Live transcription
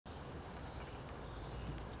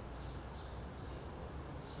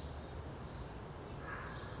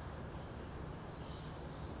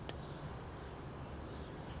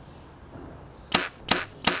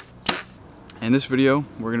In this video,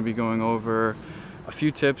 we're going to be going over a few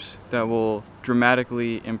tips that will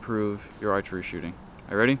dramatically improve your archery shooting.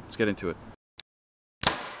 Are you ready? Let's get into it.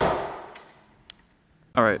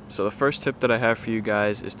 Alright, so the first tip that I have for you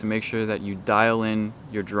guys is to make sure that you dial in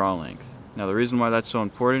your draw length. Now the reason why that's so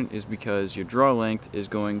important is because your draw length is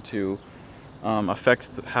going to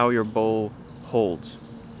affect how your bow holds.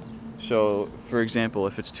 So for example,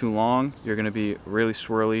 if it's too long, you're going to be really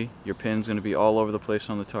swirly, your pin's going to be all over the place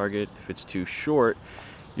on the target. If it's too short,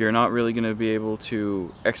 you're not really going to be able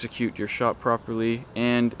to execute your shot properly,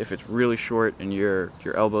 and if it's really short and your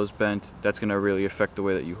elbow's bent, that's going to really affect the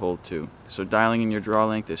way that you hold too. So dialing in your draw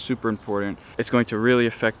length is super important. It's going to really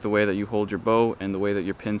affect the way that you hold your bow and the way that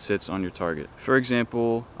your pin sits on your target. For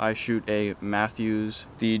example, I shoot a Matthews.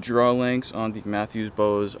 The draw lengths on the Matthews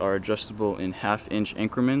bows are adjustable in 1/2 inch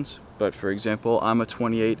increments, but for example, I'm a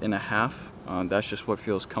 28.5. That's just what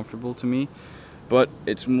feels comfortable to me. But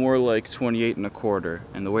it's more like 28.25,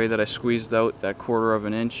 and the way that I squeezed out that 1/4 of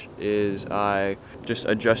an inch is I just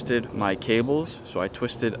adjusted my cables. So I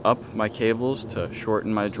twisted up my cables to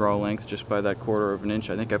shorten my draw length just by that 1/4 of an inch.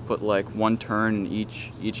 I think I put like 1 turn in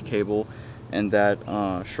each cable, and that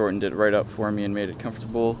shortened it right up for me and made it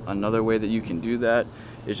comfortable. Another way that you can do that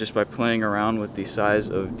is just by playing around with the size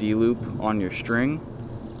of D-loop on your string.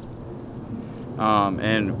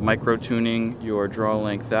 And micro tuning your draw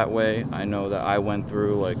length that way. I know that I went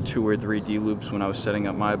through like 2 or 3 D loops when I was setting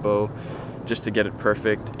up my bow just to get it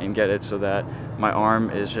perfect and get it so that my arm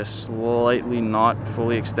is just slightly not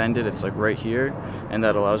fully extended. It's like right here, and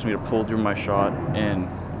that allows me to pull through my shot and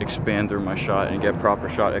expand through my shot and get proper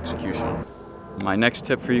shot execution. My next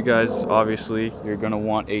tip for you guys is obviously you're going to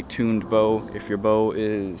want a tuned bow. If your bow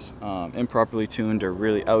is improperly tuned or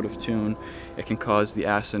really out of tune, it can cause the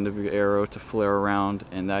ass end of your arrow to flare around,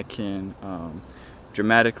 and that can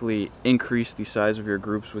dramatically increase the size of your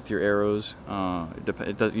groups with your arrows.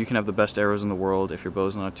 You can have the best arrows in the world. If your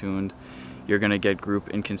bow's not tuned, you're going to get group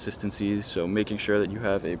inconsistencies, so making sure that you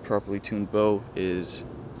have a properly tuned bow is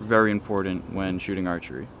very important when shooting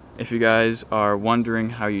archery. If you guys are wondering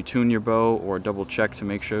how you tune your bow or double check to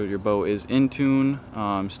make sure your bow is in tune,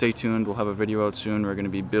 stay tuned. We'll have a video out soon. We're going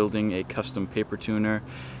to be building a custom paper tuner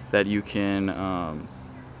that you can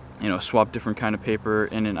swap different kind of paper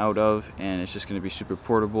in and out of, and it's just going to be super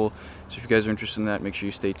portable. So if you guys are interested in that, make sure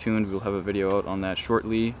you stay tuned. We'll have a video out on that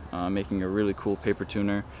shortly, making a really cool paper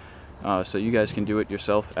tuner so you guys can do it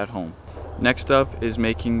yourself at home. Next up is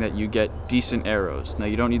making that you get decent arrows. Now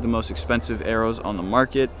you don't need the most expensive arrows on the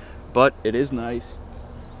market, but it is nice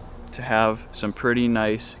to have some pretty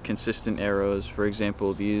nice consistent arrows. For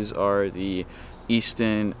example, these are the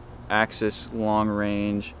Easton Axis long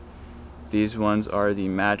range. These ones are the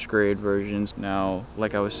match grade versions. Now,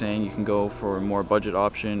 like I was saying, you can go for a more budget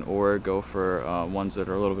option or go for ones that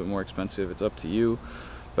are a little bit more expensive. It's up to you.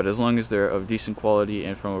 But as long as they're of decent quality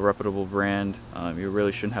and from a reputable brand, you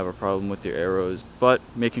really shouldn't have a problem with your arrows. But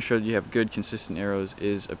making sure that you have good, consistent arrows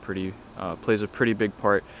is plays a pretty big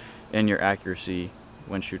part in your accuracy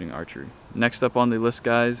when shooting archery. Next up on the list,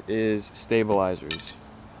 guys, is stabilizers.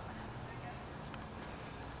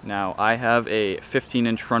 Now, I have a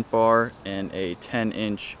 15-inch front bar and a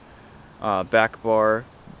 10-inch back bar,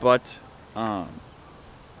 but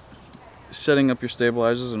setting up your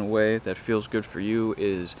stabilizers in a way that feels good for you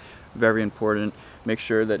is very important. Make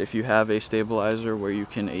sure that if you have a stabilizer where you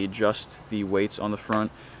can adjust the weights on the front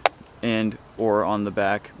and or on the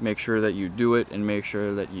back, make sure that you do it, and make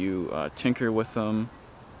sure that you tinker with them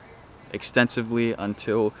extensively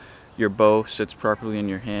until your bow sits properly in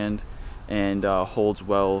your hand and holds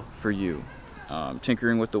well for you.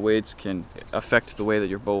 Tinkering with the weights can affect the way that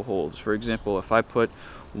your bow holds. For example, if I put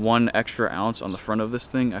 1 extra ounce on the front of this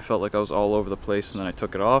thing, I felt like I was all over the place, and then I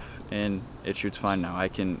took it off and it shoots fine now. I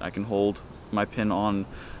can hold my pin on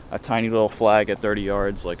a tiny little flag at 30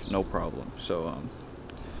 yards like no problem. So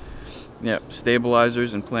yeah,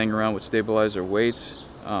 stabilizers and playing around with stabilizer weights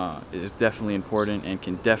is definitely important and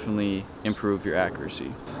can definitely improve your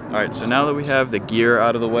accuracy. Alright, so now that we have the gear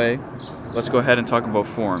out of the way, let's go ahead and talk about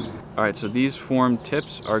form. Alright, so these form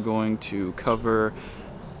tips are going to cover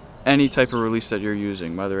any type of release that you're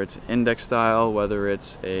using, whether it's index style, whether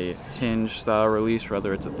it's a hinge style release,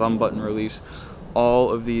 whether it's a thumb button release.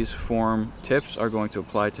 All of these form tips are going to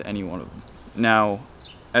apply to any one of them. Now,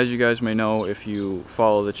 as you guys may know if you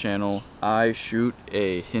follow the channel, I shoot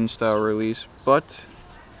a hinge style release, but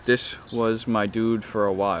this was my dude for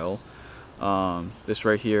a while. This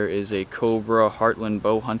right here is a Cobra Heartland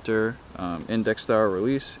Bow Hunter index style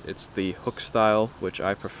release. It's the hook style, which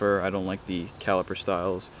I prefer. I don't like the caliper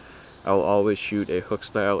styles. I will always shoot a hook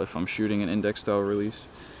style if I'm shooting an index style release.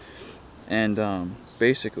 And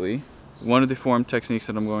basically, One of the form techniques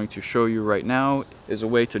that I'm going to show you right now is a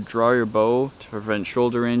way to draw your bow to prevent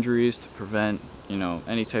shoulder injuries, to prevent, you know,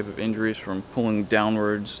 any type of injuries from pulling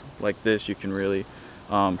downwards like this. You can really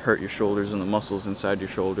hurt your shoulders and the muscles inside your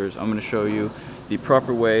shoulders. I'm going to show you the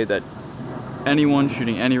proper way that anyone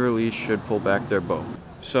shooting any release should pull back their bow.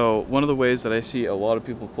 So one of the ways that I see a lot of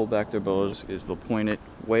people pull back their bows is they'll point it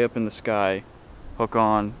way up in the sky, hook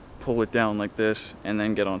on, pull it down like this, and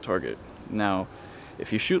then get on target. Now,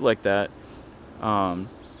 if you shoot like that,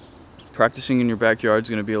 practicing in your backyard is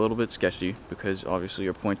going to be a little bit sketchy because obviously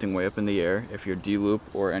you're pointing way up in the air. If your D-loop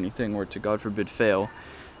or anything were to, God forbid, fail,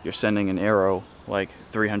 you're sending an arrow like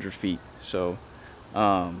 300 feet. So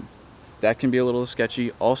that can be a little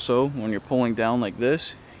sketchy. Also, when you're pulling down like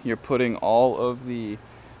this, you're putting all of the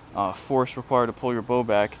force required to pull your bow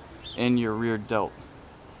back in your rear delt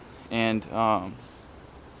and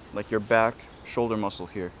like your back shoulder muscle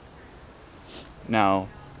here. Now,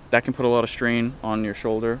 that can put a lot of strain on your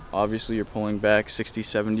shoulder. Obviously, you're pulling back 60,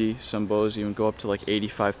 70, some bows even go up to like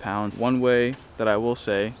 85 pounds. One way that I will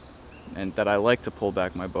say, and that I like to pull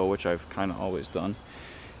back my bow, which I've kind of always done,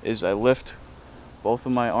 is I lift both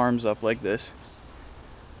of my arms up like this,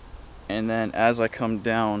 and then as I come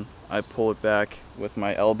down, I pull it back with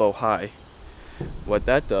my elbow high. What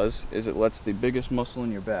that does is it lets the biggest muscle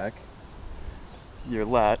in your back, your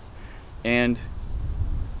lat, and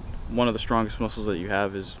one of the strongest muscles that you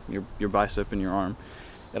have is your bicep and your arm.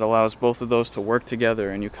 It allows both of those to work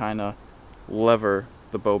together, and you kind of lever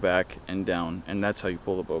the bow back and down, and that's how you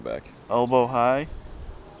pull the bow back. Elbow high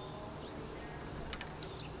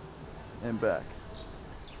and back.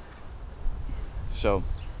 So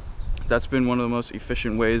that's been one of the most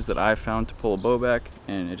efficient ways that I've found to pull a bow back,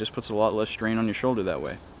 and it just puts a lot less strain on your shoulder that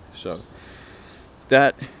way. So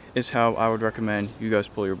that is how I would recommend you guys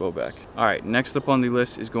pull your bow back. Alright, next up on the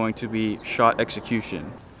list is going to be shot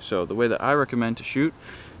execution. So the way that I recommend to shoot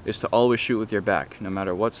is to always shoot with your back. No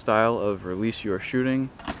matter what style of release you are shooting,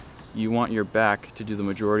 you want your back to do the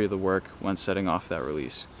majority of the work when setting off that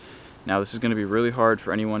release. Now, this is going to be really hard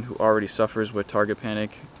for anyone who already suffers with target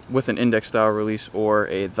panic with an index style release or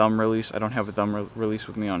a thumb release. I don't have a thumb release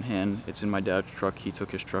with me on hand. It's in my dad's truck. He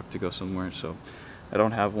took his truck to go somewhere, so I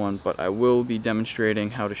don't have one, but I will be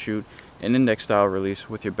demonstrating how to shoot an index style release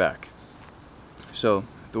with your back. So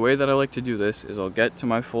the way that I like to do this is I'll get to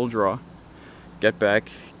my full draw, get back,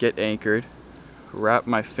 get anchored, wrap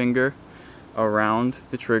my finger around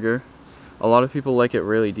the trigger. A lot of people like it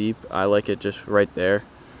really deep. I like it just right there.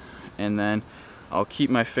 And then I'll keep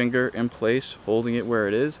my finger in place, holding it where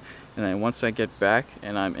it is. And then once I get back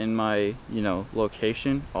and I'm in my,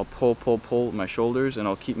 location, I'll pull with my shoulders, and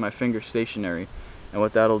I'll keep my finger stationary. And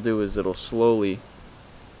what that'll do is it'll slowly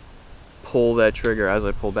pull that trigger as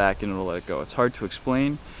I pull back, and it'll let it go. It's hard to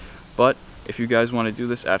explain, but if you guys want to do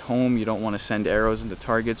this at home, you don't want to send arrows into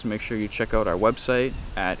targets, make sure you check out our website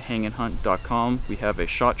at hangandhunt.com. We have a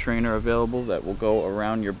shot trainer available that will go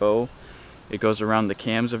around your bow. It goes around the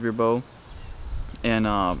cams of your bow, and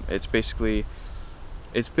it's basically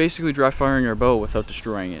dry firing your bow without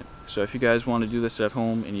destroying it. So if you guys want to do this at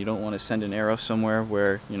home and you don't want to send an arrow somewhere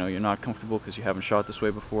where you're not comfortable because you haven't shot this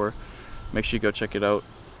way before, make sure you go check it out.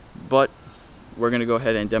 But we're going to go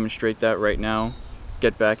ahead and demonstrate that right now.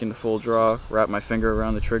 Get back into full draw, wrap my finger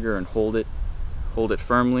around the trigger and hold it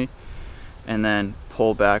firmly, and then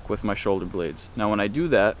pull back with my shoulder blades. Now when I do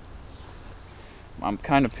that, I'm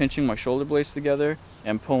kind of pinching my shoulder blades together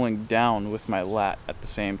and pulling down with my lat at the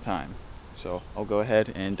same time. So I'll go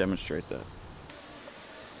ahead and demonstrate that.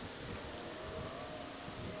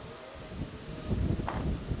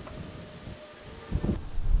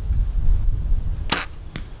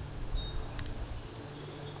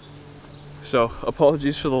 So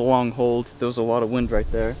apologies for the long hold. There was a lot of wind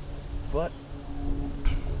right there, but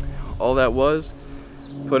all that was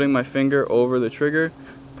putting my finger over the trigger,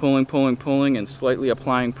 pulling, and slightly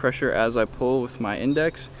applying pressure as I pull with my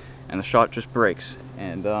index, and the shot just breaks.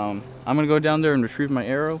 And I'm gonna go down there and retrieve my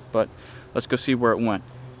arrow, but let's go see where it went.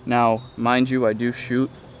 Now, mind you, I do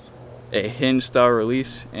shoot a hinge style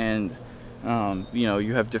release, and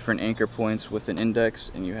you have different anchor points with an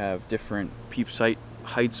index, and you have different peep sight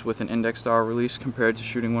heights with an index style release compared to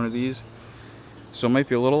shooting one of these. So it might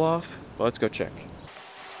be a little off, but let's go check.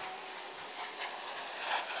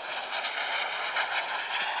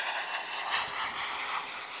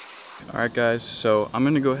 Alright guys, so I'm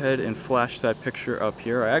going to go ahead and flash that picture up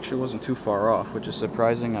here. I actually wasn't too far off, which is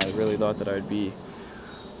surprising. I really thought that I'd be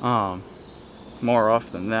more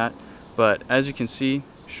off than that. But as you can see,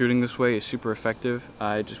 shooting this way is super effective.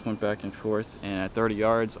 I just went back and forth, and at 30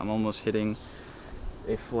 yards, I'm almost hitting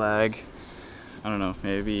a flag, I don't know,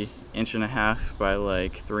 maybe 1.5 by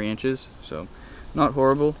like 3 inches, so not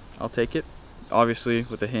horrible. I'll take it. Obviously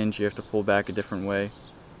with the hinge you have to pull back a different way.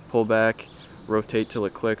 Pull back, rotate till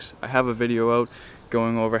it clicks. I have a video out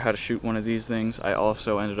going over how to shoot one of these things. I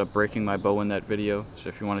also ended up breaking my bow in that video, so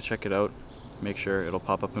if you want to check it out, make sure it'll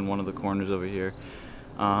pop up in one of the corners over here.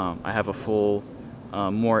 I have a full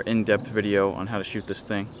more in-depth video on how to shoot this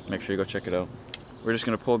thing. Make sure you go check it out. We're just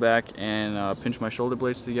going to pull back and pinch my shoulder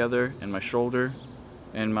blades together and my shoulder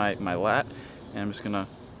and my lat, and I'm just going to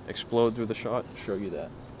explode through the shot and show you that.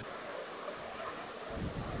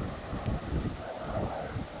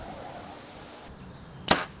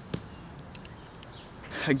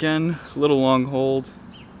 Again, a little long hold.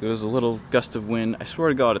 There was a little gust of wind. I swear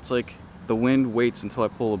to God, it's like the wind waits until I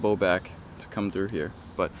pull the bow back to come through here.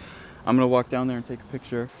 But I'm gonna walk down there and take a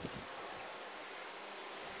picture.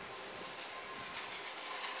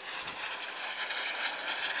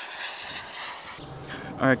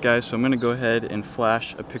 Alright guys, so I'm gonna go ahead and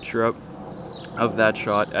flash a picture up of that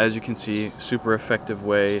shot. As you can see, super effective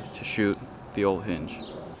way to shoot the old hinge.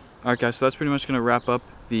 Alright guys, so that's pretty much gonna wrap up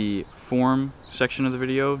the form section of the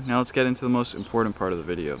video. Now let's get into the most important part of the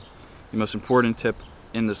video. The most important tip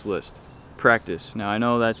in this list. Practice. Now I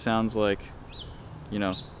know that sounds like, you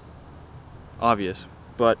know, obvious,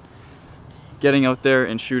 but getting out there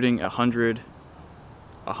and shooting 100,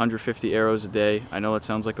 150 arrows a day, I know it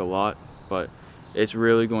sounds like a lot, but it's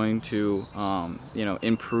really going to, you know,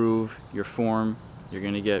 improve your form. You're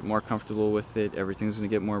going to get more comfortable with it. Everything's going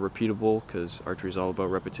to get more repeatable because archery is all about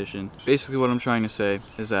repetition. Basically what I'm trying to say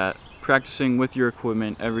is that practicing with your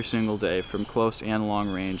equipment every single day from close and long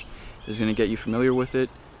range is going to get you familiar with it,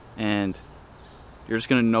 and you're just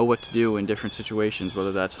going to know what to do in different situations,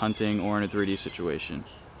 whether that's hunting or in a 3D situation.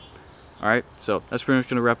 Alright, so that's pretty much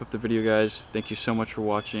going to wrap up the video, guys. Thank you so much for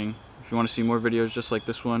watching. If you want to see more videos just like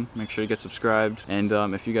this one, make sure you get subscribed. And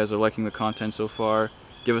if you guys are liking the content so far,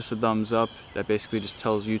 give us a thumbs up. That basically just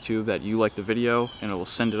tells YouTube that you like the video, and it will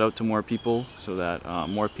send it out to more people so that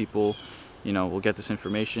more people, you know, will get this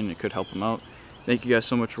information. It could help them out. Thank you guys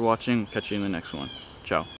so much for watching. Catch you in the next one.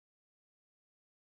 Ciao.